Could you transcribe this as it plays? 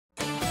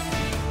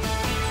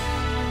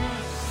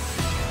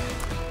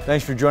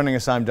Thanks for joining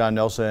us. I'm Don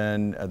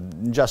Nelson.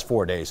 Just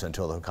 4 days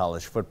until the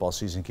college football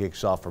season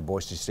kicks off for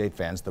Boise State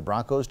fans. The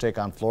Broncos take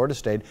on Florida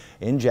State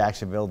in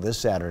Jacksonville this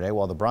Saturday,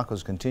 while the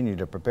Broncos continue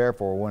to prepare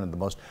for one of the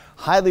most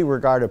highly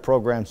regarded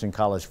programs in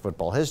college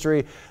football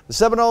history. The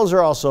Seminoles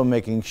are also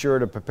making sure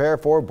to prepare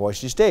for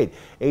Boise State.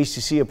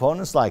 ACC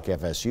opponents like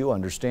FSU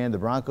understand the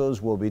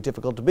Broncos will be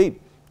difficult to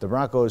beat. The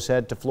Broncos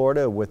head to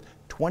Florida with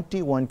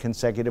 21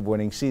 consecutive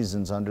winning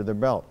seasons under their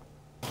belt.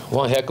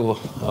 One heck of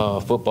a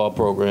football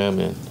program,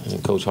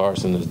 and Coach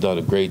Harsin has done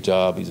a great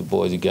job. He's a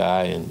Boise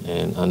guy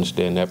and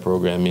understands that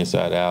program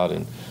inside out,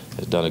 and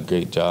has done a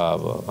great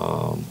job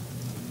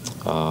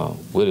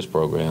with his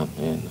program.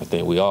 And I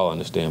think we all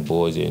understand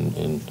Boise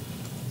and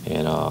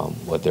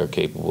what they're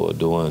capable of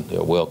doing. They're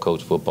a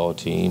well-coached football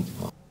team.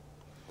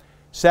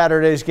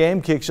 Saturday's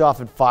game kicks off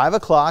at 5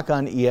 o'clock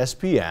on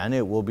ESPN.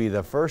 It will be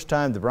the first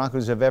time the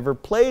Broncos have ever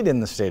played in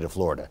the state of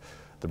Florida.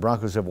 The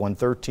Broncos have won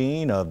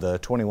 13 of the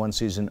 21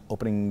 season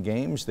opening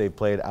games they've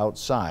played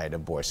outside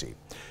of Boise.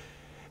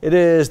 It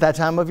is that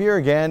time of year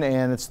again,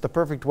 and it's the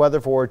perfect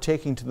weather for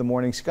taking to the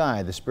morning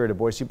sky. The Spirit of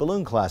Boise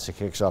Balloon Classic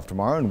kicks off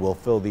tomorrow and will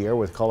fill the air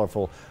with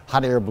colorful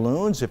hot air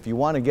balloons. If you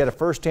want to get a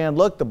first-hand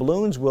look, the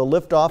balloons will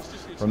lift off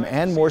from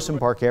Ann Morrison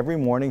Park every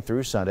morning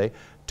through Sunday.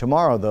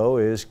 Tomorrow, though,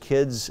 is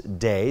Kids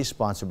Day,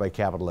 sponsored by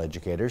Capital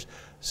Educators.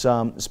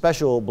 Some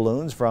special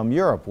balloons from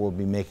Europe will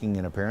be making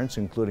an appearance,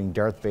 including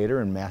Darth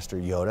Vader and Master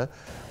Yoda.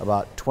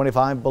 About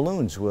 25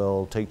 balloons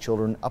will take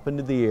children up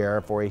into the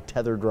air for a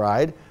tethered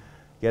ride.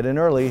 Get in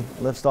early.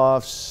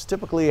 Lift-offs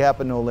typically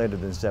happen no later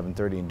than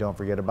 7:30. And don't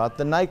forget about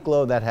the night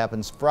glow. That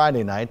happens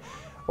Friday night.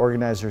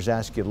 Organizers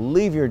ask you to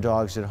leave your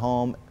dogs at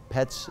home.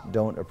 Pets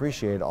don't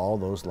appreciate all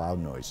those loud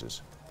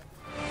noises.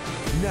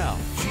 Now,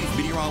 Chief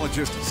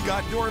Meteorologist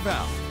Scott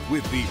Dorval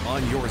with the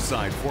On Your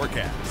Side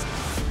forecast.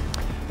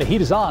 The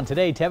heat is on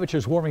today.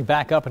 Temperatures warming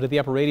back up into the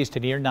upper 80s to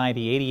near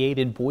 90. 88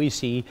 in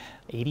Boise,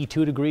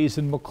 82 degrees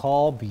in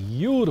McCall.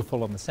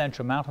 Beautiful in the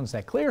Central Mountains.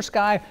 That clear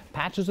sky,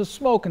 patches of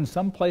smoke in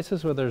some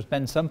places where there's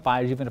been some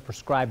fires, even a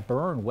prescribed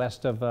burn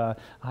west of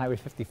Highway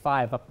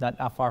 55, up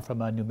not far from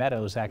New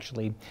Meadows,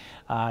 actually,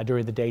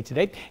 during the day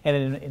today.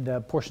 And in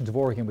the portions of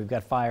Oregon, we've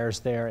got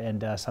fires there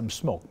and some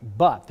smoke.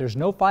 But there's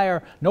no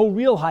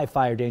real high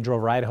fire danger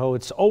over Idaho.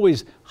 It's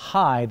always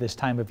high this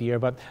time of year,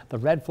 but the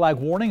red flag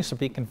warnings are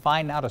being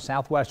confined now to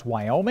southwest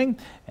Wyoming,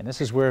 and this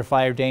is where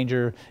fire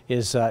danger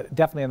is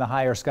definitely on the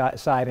higher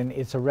side, and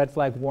it's a red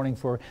flag warning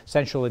for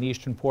central and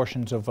eastern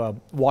portions of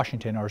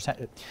Washington, or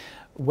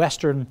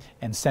western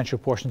and central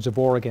portions of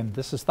Oregon.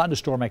 This is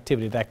thunderstorm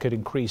activity that could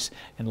increase,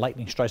 and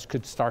lightning strikes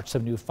could start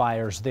some new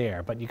fires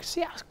there. But you can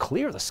see how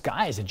clear the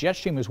sky is. The jet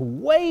stream is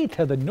way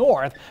to the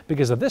north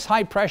because of this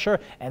high pressure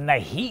and the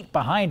heat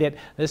behind it.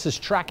 This is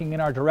tracking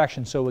in our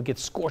direction, so we'll get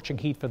scorching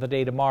heat for the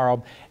day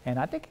tomorrow. And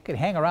I think it could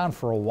hang around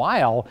for a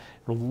while,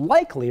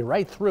 likely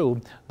right through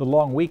the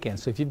long weekend.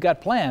 So if you've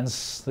got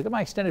plans, look at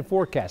my extended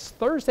forecast.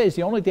 Thursday is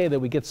the only day that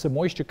we get some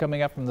moisture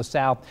coming up from the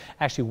south.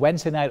 Actually,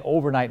 Wednesday night,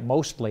 overnight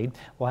mostly,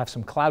 we'll have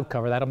some cloud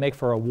cover. That'll make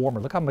for a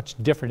warmer. Look how much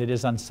different it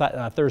is on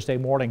Thursday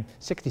morning,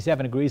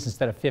 67 degrees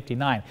instead of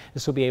 59.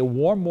 This will be a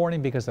warm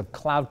morning because of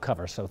cloud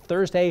cover. So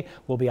Thursday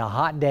will be a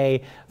hot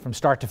day from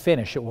start to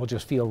finish. It will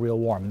just feel real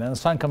warm. And then the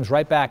sun comes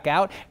right back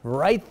out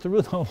right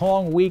through the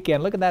long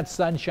weekend. Look at that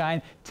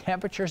sunshine.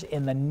 Temperatures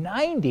in the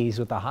 90s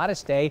with the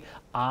hottest day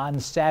on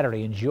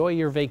Saturday. Enjoy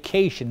your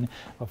vacation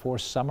before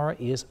summer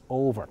is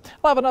over.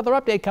 We'll have another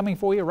update coming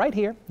for you right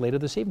here later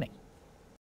this evening.